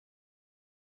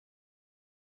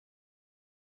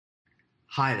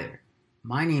Hi there,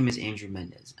 my name is Andrew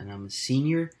Mendez and I'm a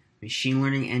senior machine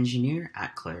learning engineer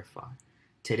at Clarifai.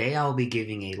 Today I'll be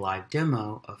giving a live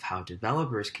demo of how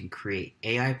developers can create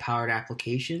AI-powered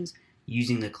applications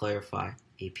using the Clarifai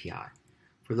API.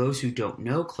 For those who don't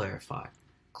know Clarifai,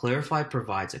 Clarifai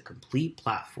provides a complete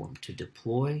platform to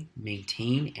deploy,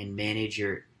 maintain, and manage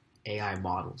your AI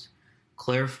models.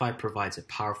 Clarifai provides a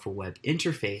powerful web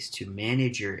interface to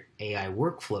manage your AI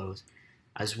workflows,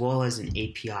 as well as an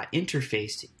API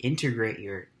interface to integrate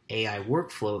your AI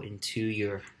workflow into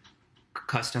your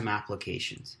custom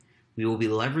applications. We will be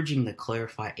leveraging the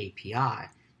Clarifai API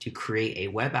to create a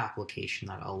web application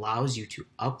that allows you to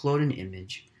upload an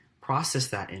image, process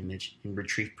that image, and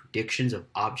retrieve predictions of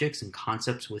objects and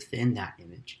concepts within that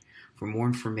image. For more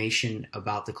information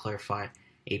about the Clarifai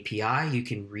API, you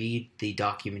can read the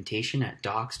documentation at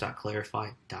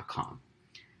docs.clarifai.com.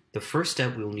 The first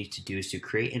step we will need to do is to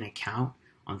create an account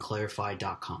on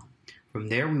clarifai.com. From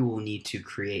there, we will need to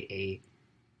create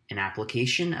an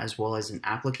application as well as an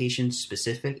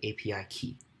application-specific API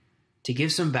key. To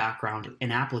give some background,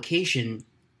 an application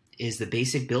is the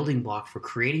basic building block for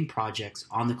creating projects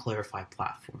on the Clarifai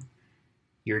platform.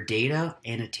 Your data,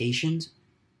 annotations,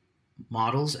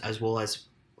 models, as well as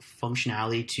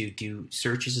functionality to do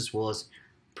searches as well as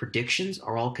predictions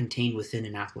are all contained within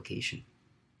an application.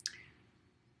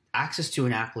 Access to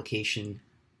an application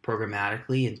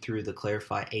programmatically and through the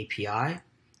Clarifai API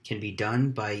can be done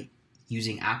by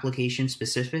using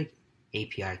application-specific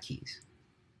API keys.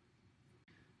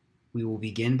 We will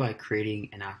begin by creating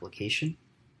an application.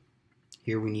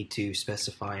 Here we need to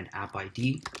specify an app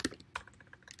ID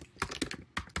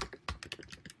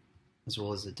as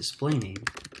well as a display name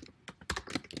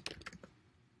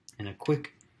and a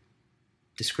quick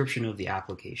description of the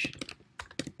application.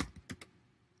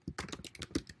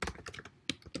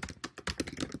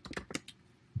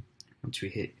 Once we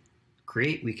hit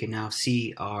create, we can now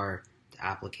see our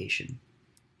application.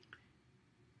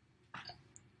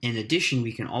 In addition,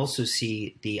 we can also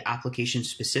see the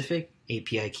application-specific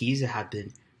API keys that have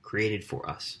been created for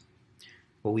us.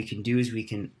 What we can do is we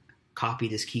can copy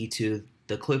this key to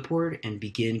the clipboard and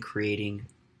begin creating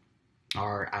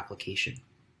our application.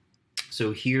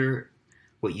 So here,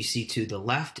 what you see to the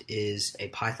left is a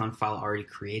Python file already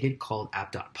created called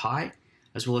app.py,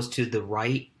 as well as to the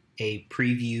right, a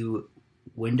preview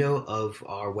window of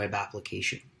our web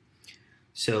application.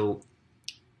 So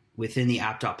within the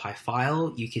app.py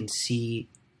file, you can see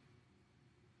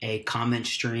a comment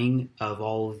string of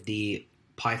all of the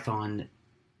Python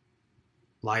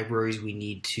libraries we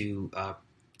need to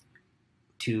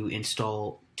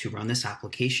install to run this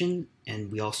application,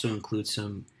 and we also include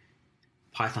some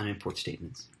Python import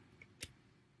statements.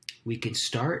 We can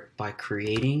start by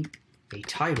creating a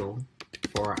title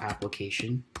for our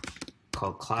application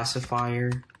called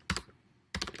classifier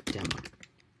demo.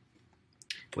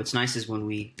 What's nice is when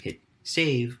we hit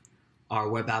save, our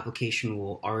web application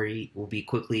will be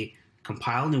quickly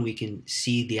compiled and we can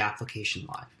see the application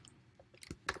live.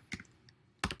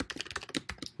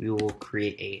 We will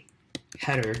create a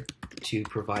header to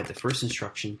provide the first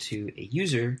instruction to a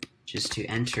user, just to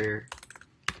enter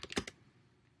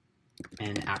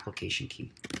an application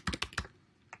key.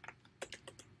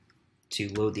 To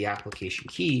load the application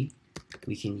key,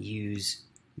 we can use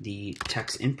the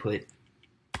text input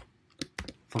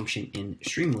function in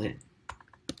Streamlit,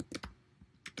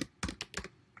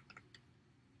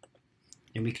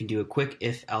 and we can do a quick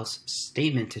if-else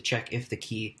statement to check if the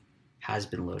key has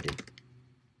been loaded.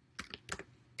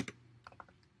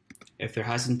 If there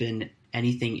hasn't been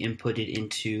anything inputted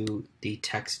into the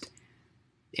text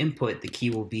input, the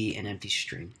key will be an empty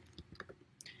string.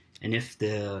 And if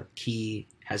the key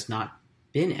has not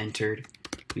been entered,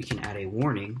 we can add a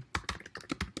warning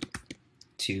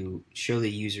to show the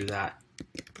user that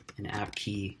an app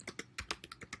key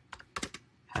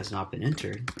has not been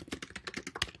entered.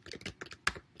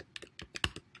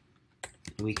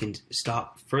 And we can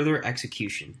stop further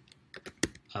execution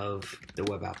of the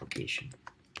web application.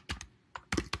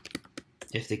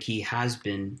 If the key has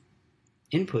been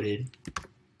inputted,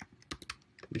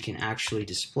 we can actually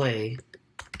display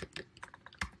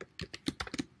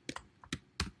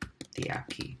the app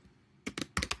key.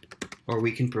 Or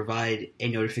we can provide a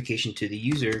notification to the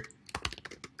user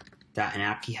that an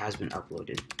app key has been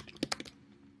uploaded.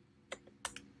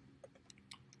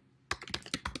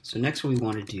 So next what we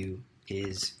want to do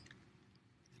is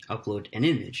upload an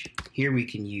image. Here we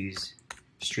can use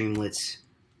Streamlit's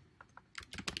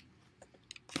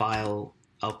file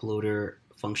uploader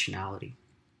functionality.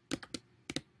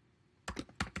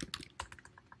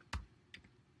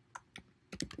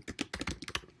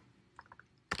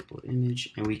 Upload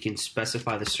image, and we can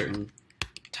specify the certain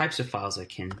types of files that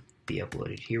can be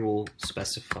uploaded. Here we'll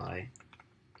specify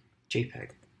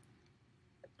JPEG.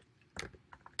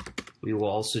 We will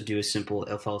also do a simple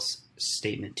if-else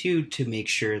statement too to make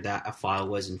sure that a file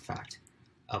was in fact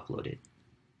uploaded.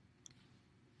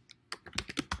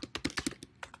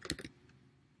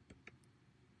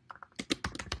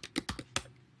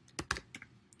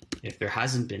 If there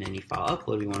hasn't been any file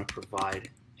upload, we want to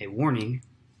provide a warning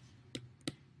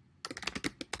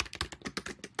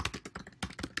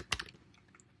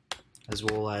as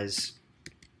well as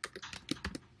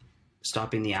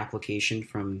stopping the application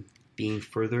from being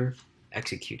further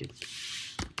executed.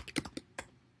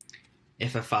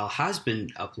 If a file has been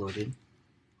uploaded,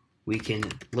 we can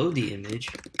load the image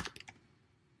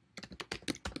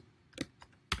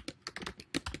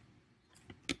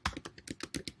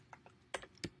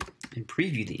and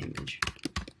preview the image.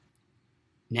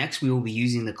 Next, we will be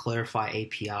using the Clarifai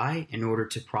API in order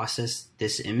to process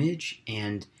this image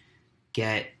and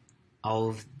get all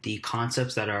of the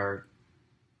concepts that are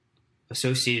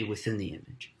associated within the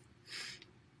image.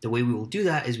 The way we will do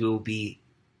that is we will be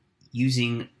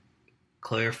using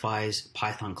Clarifai's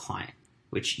Python client,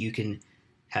 which you can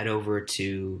head over at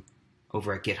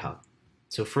GitHub.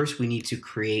 So first we need to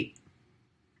create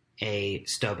a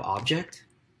stub object,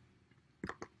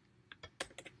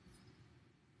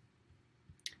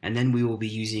 and then we will be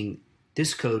using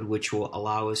this code, which will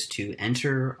allow us to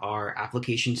enter our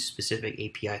application-specific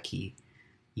API key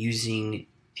using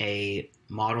a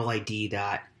model ID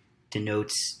that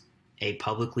denotes a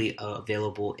publicly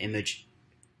available image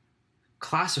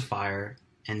classifier,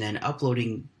 and then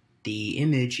uploading the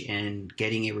image and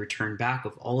getting a return back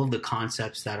of all of the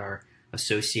concepts that are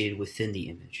associated within the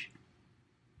image.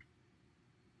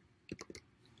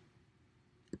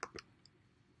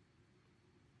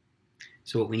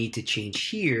 So what we need to change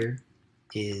here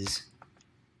is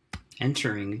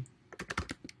entering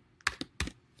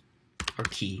our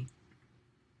key,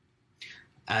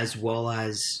 as well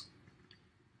as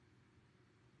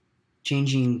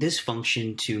changing this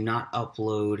function to not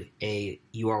upload a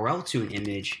URL to an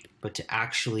image, but to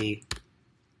actually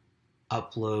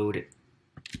upload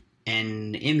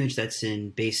an image that's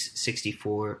in base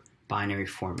 64 binary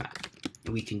format.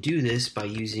 And we can do this by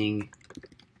using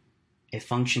a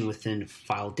function within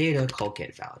file data called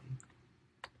getValue.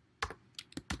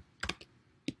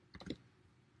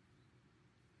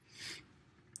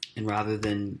 And rather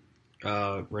than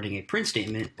running a print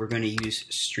statement, we're going to use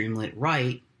Streamlit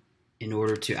write in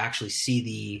order to actually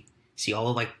see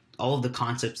all of the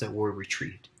concepts that were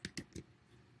retrieved.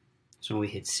 So when we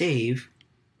hit save,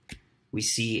 we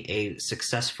see a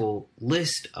successful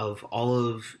list of all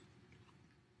of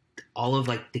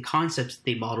like the concepts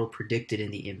the model predicted in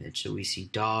the image. So we see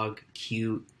dog,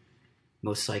 cute,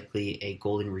 most likely a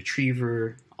golden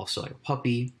retriever, also like a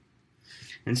puppy.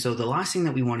 And so the last thing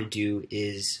that we want to do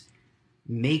is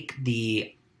make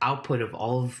the output of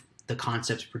all of the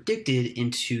concepts predicted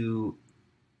into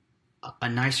a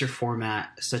nicer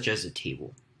format, such as a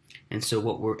table. And so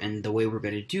the way we're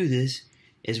going to do this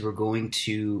is we're going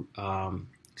to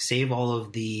save all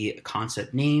of the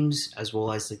concept names as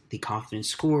well as the confidence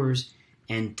scores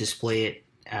and display it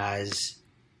as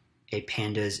a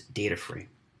pandas data frame.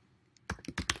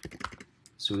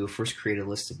 So we will first create a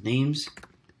list of names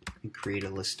and create a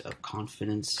list of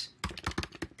confidences.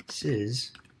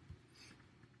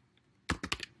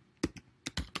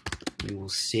 We will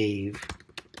save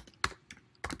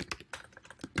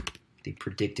the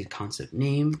predicted concept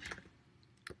name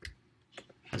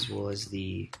as well as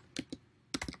the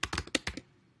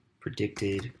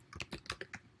predicted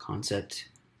concept,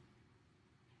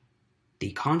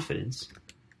 the confidence.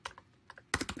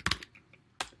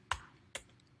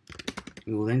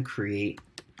 We will then create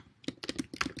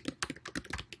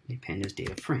a pandas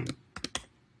data frame.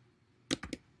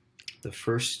 The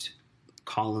first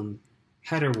column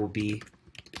header will be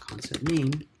concept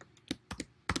name.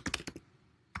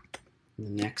 And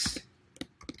the next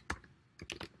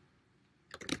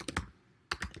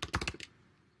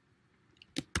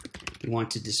we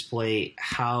want to display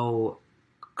how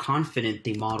confident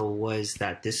the model was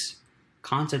that this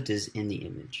concept is in the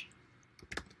image.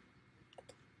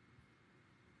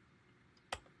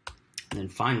 And then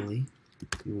finally,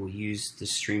 we will use the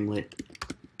Streamlit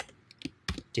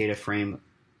data frame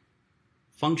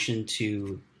function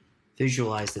to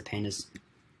visualize the pandas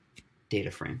data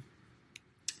frame.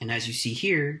 And as you see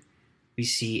here, we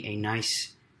see a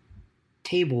nice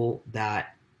table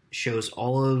that shows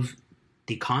all of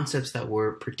the concepts that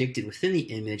were predicted within the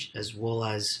image, as well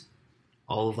as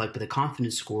all of the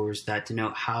confidence scores that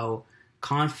denote how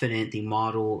confident the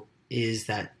model is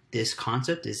that this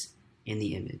concept is in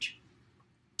the image.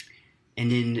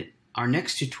 And in our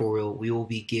next tutorial, we will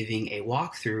be giving a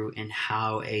walkthrough in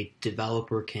how a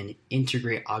developer can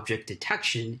integrate object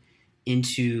detection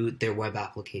into their web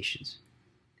applications.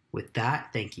 With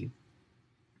that, thank you.